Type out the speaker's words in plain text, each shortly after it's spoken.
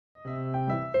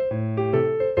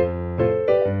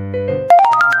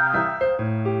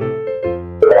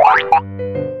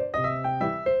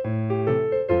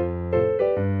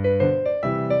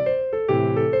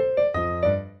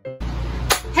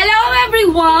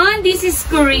this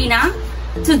is Kur-Ina.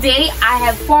 Today I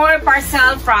have 4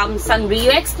 parcels from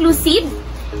Sanrio Exclusive.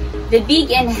 The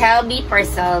big and healthy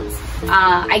parcels.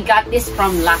 I got this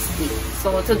from last week.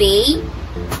 So today,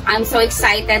 I'm so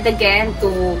excited again to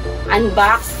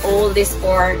unbox all these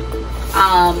 4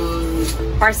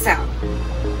 parcels.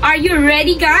 Are you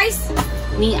ready, guys?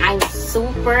 Me, I'm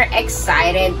super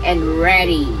excited and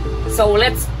ready. So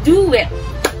let's do it.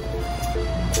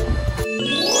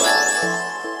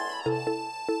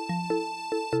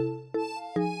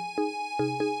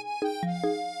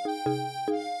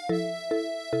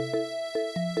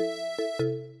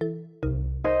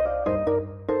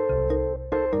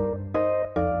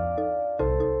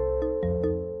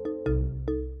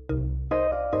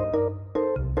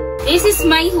 This is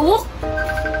my hook.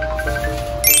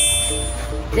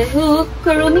 The hook,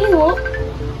 Kuromi hook.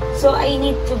 So I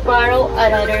need to borrow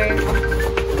another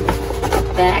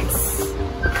box.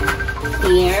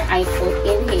 Here, I put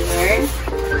in here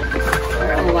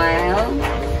for a while.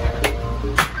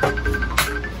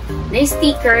 The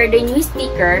sticker, the new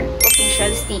sticker,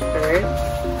 official sticker.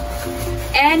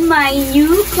 And my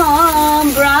new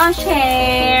comb brush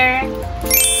hair.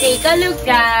 Take a look,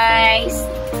 guys.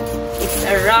 It's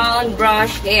a round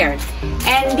brush hair.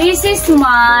 And this is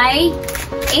my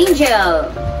angel.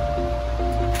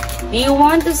 Do you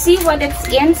want to see what it's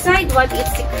inside? What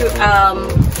its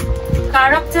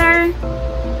character?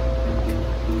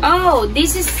 Oh,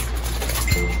 this is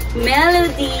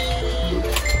Melody.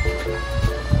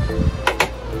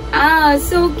 Ah,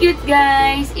 so cute,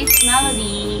 guys. It's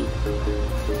Melody.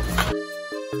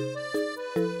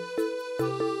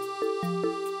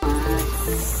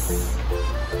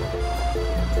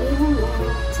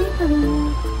 Take a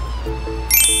look.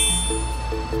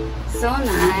 So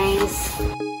nice.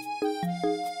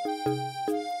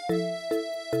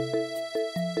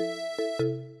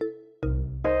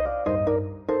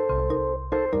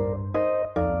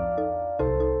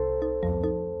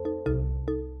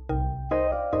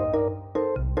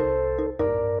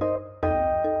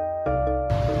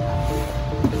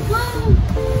 Wow,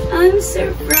 I'm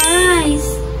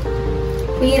surprised.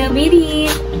 Wait a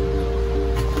minute.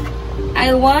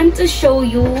 I want to show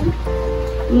you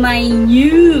my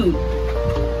new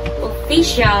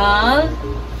official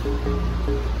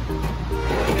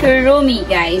Kuromi,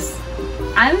 guys.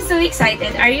 I'm so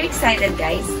excited. Are you excited,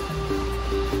 guys?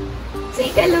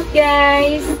 Take a look,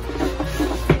 guys.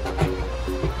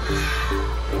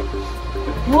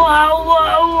 Wow,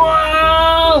 wow,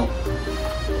 wow.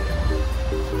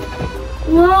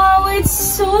 Wow, it's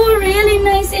so really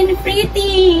nice and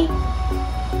pretty.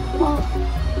 Wow.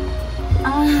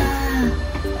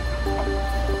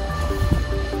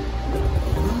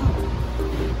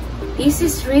 This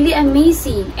is really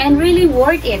amazing and really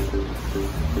worth it.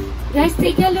 Guys,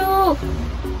 take a look.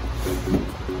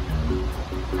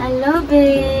 I love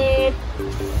it.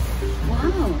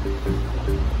 Wow.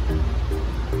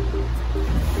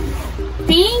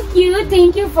 Thank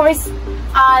you for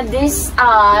this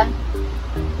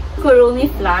Kuromi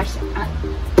flash.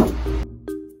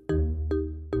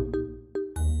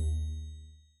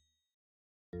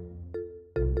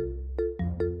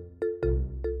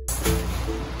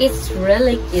 It's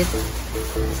really cute.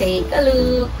 Take a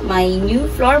look. My new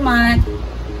floor mat.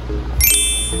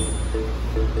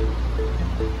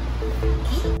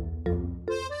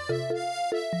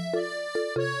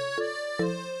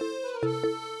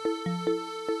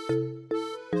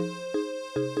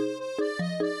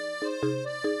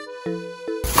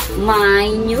 My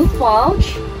new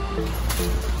pouch.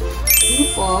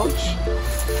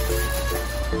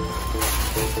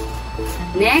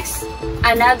 Next,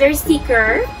 another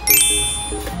sticker.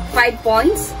 5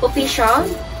 points, official,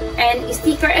 and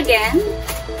sticker again.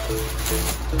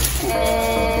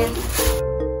 And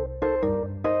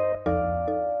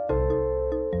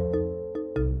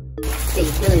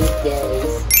take a look,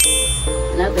 guys.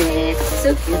 Love it.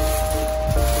 So cute.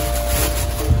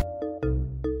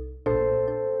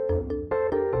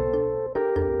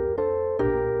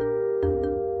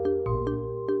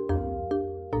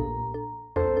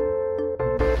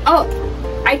 Oh,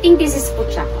 I think this is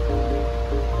Puchako.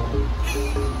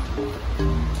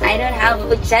 I don't have a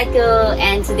Puchako,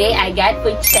 and today I got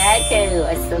Puchako.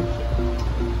 It's so cute.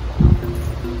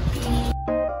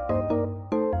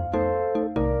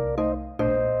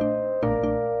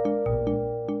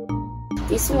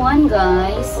 This one,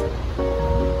 guys,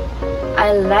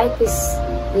 I like this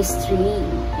tree.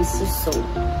 It's so.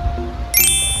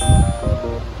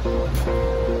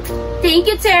 Thank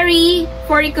you, Terry,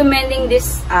 for recommending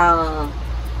this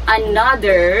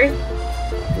another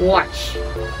watch.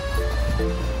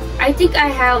 I think I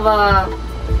have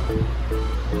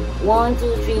 1,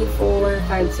 2, 3, 4,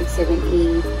 5, 6, 7,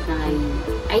 8, 9.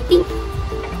 I think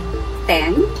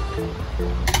 10.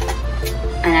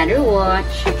 Another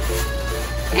watch.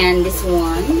 And this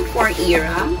one for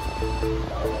Ira.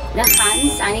 The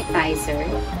hand sanitizer.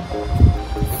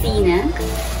 Tina.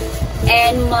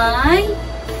 And my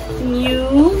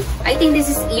new, I think this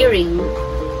is earring.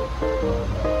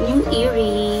 New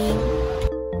earring.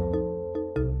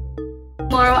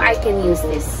 Tomorrow I can use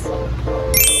this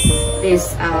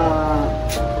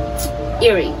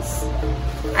earrings.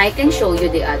 I can show you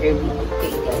the other video.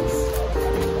 Okay, guys.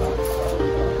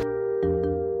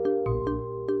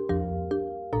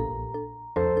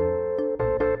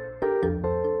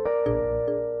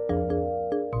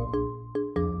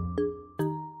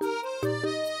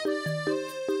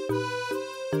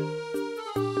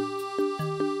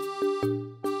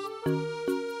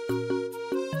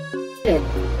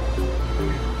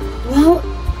 Wow,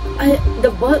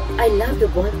 I love the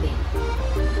ball pen.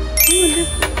 Oh, look,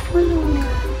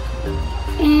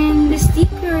 and the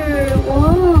sticker.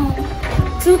 Wow,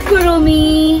 to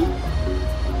Kuromi.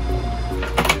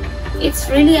 It's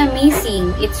really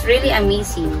amazing. It's really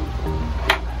amazing.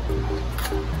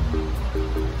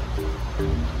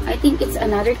 I think it's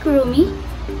another Kuromi.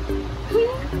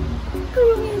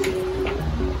 Kuromi.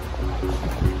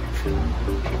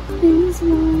 This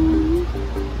one.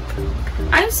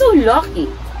 I'm so lucky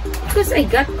because I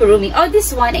got Kuromi. Oh,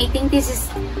 this one, I think this is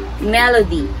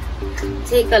Melody.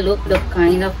 Take a look, the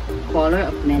kind of color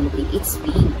of Melody. It's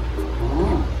pink.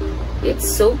 Oh, it's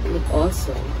so good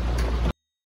also.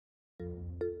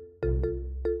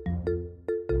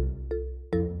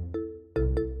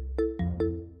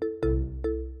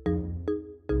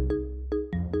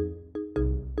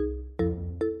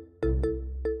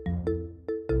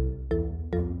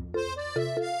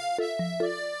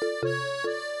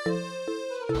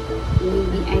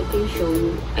 Maybe I can show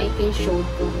you. I can show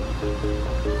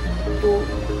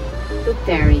to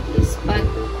carry this, but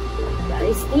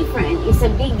it's different. It's a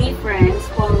big difference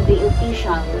from the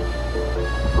official.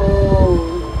 Oh,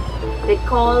 the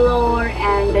color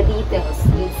and the details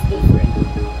is different.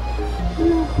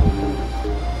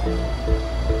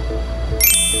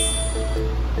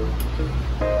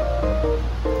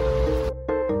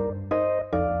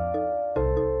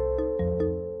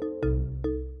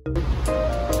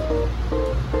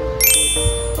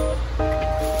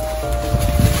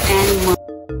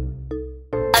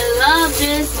 I love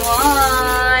this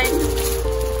one.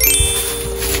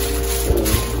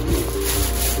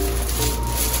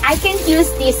 I can use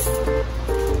this.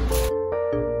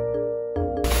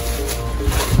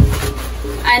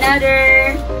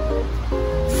 Another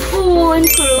spoon,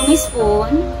 Kuromi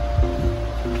spoon.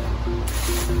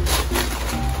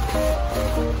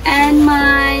 And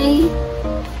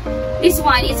this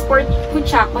one is for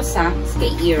Kuchako sa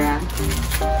kay Ira.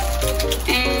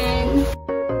 And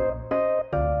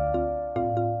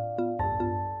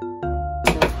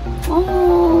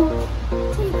oh,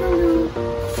 take a look.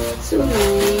 So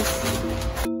nice.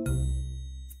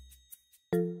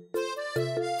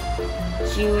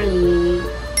 Julie.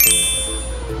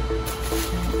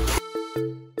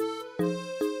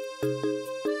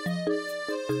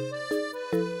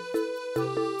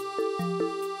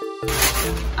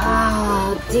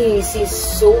 Ah, this is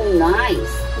so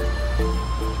nice.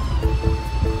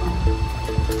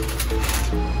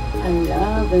 I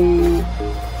love it.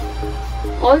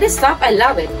 All this stuff, I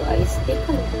love it, guys. Take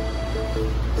a look.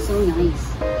 So nice.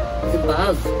 The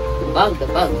bug. The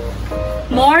bug.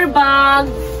 More bug.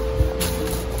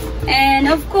 And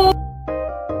of course,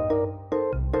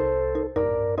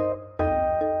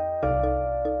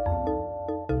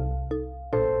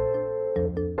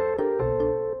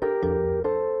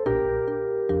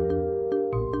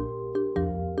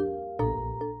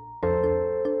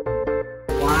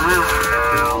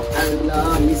 wow, I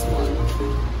love this one.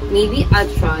 Maybe I'll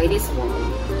try this one.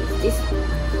 This one.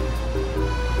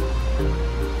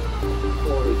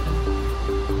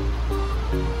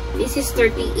 This is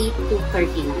 38 to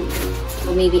 39.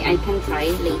 So maybe I can try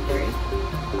it later.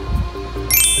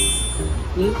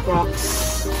 New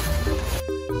Crocs.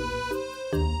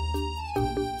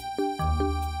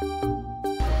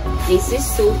 This is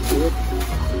so good.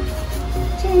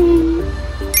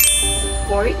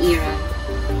 For Ira.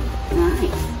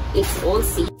 Nice. It's all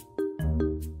seed.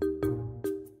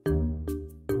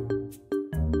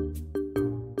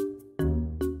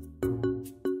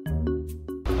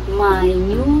 My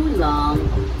new long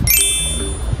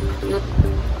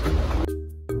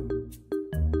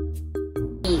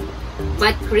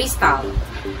but crystal.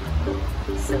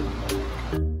 So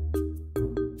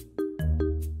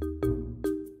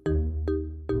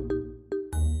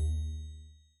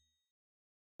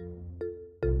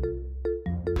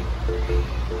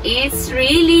It's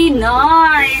really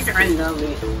nice. I love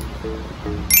it.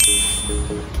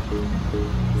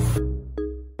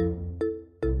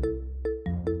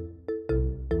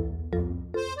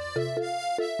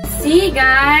 See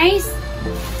guys,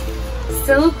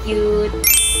 so cute.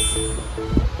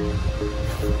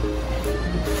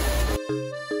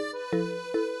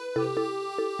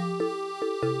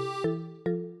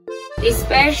 The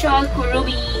special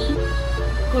Kuromi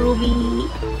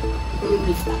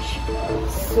plush.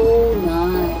 So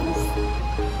nice.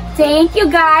 Thank you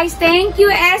guys. Thank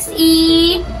you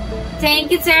SE.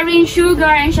 Thank you Terry and Sugar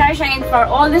and Shine for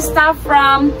all the stuff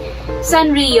from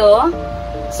Sanrio.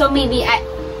 So maybe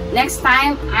next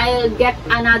time I'll get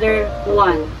another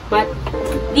one, but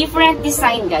different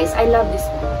design guys. I love this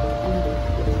one.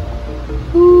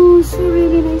 Oh, so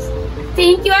really nice.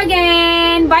 Thank you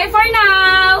again. Bye for